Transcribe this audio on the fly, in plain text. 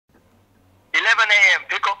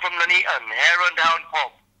Honey and Heron Down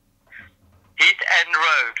Pub, Heath End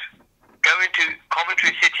Road, going to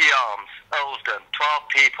Coventry City Arms, Earlsdon, 12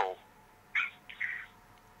 people.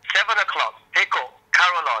 7 o'clock, pick up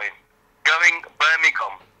Caroline, going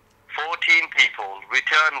Birmingham, 14 people,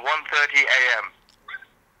 return 1:30 a.m.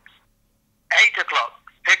 8 o'clock,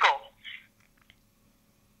 pick up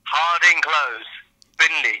Harding Close,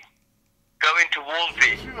 Binley, going to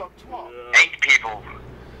Wolsey, 8 people.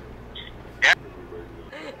 Yeah.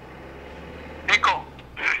 Pick up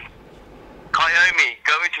Kyomi,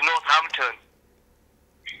 going to Northampton,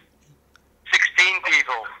 16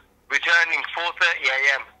 people, returning 4:30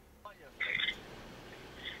 a.m.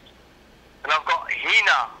 And I've got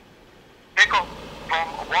Hina, pick up from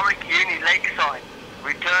Warwick Uni Lakeside,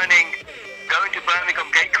 returning, going to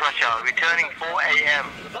Birmingham Gatecrusher, returning 4 a.m.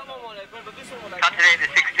 Saturday the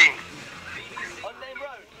 16th.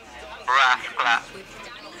 Brass flat.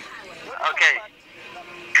 Okay.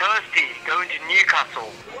 Kirsty, going to Newcastle,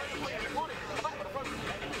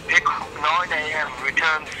 pick up 9 a.m.,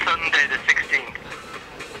 return Sunday the 16th.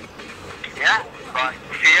 Yeah? Right.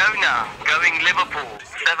 Fiona, going Liverpool,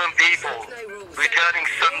 7 people, returning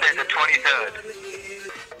Sunday the 23rd.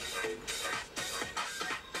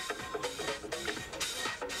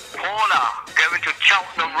 Paula, going to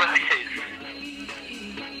Cheltenham Races,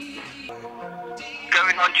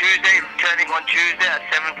 going on Tuesday, returning on Tuesday at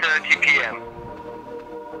 7:30 p.m.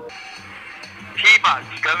 T-Bag,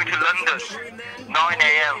 going to London, 9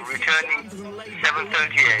 a.m., returning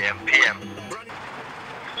 7:30 a.m. p.m.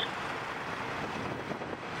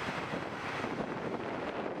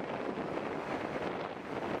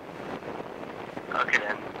 Okay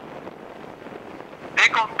then.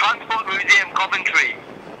 Pick up Transport Museum Coventry,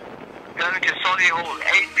 going to Solihull,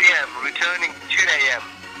 8 p.m., returning 2 a.m.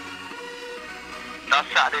 That's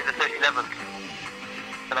Saturday the 11th.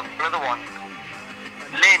 And another one.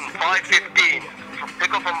 Lynn, 5:15,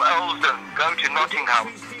 pick up from Earlsdon, go to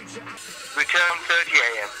Nottingham, return 30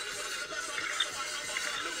 a.m.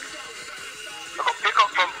 I've got pick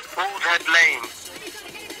up from Bull's Head Lane,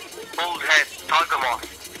 Bull's Head, Tiger Moss.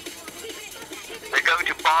 They're going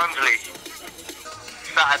to Barnsley,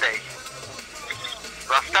 Saturday.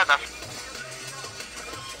 That's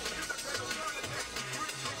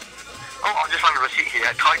oh, I just found a receipt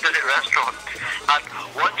here. Thai Desert Restaurant. And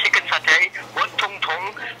 1 chicken satay, 1 tung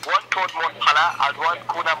tung, 1 toad mos pala, and 1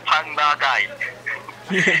 kunam pang nagai.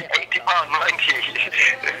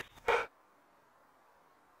 £80.90.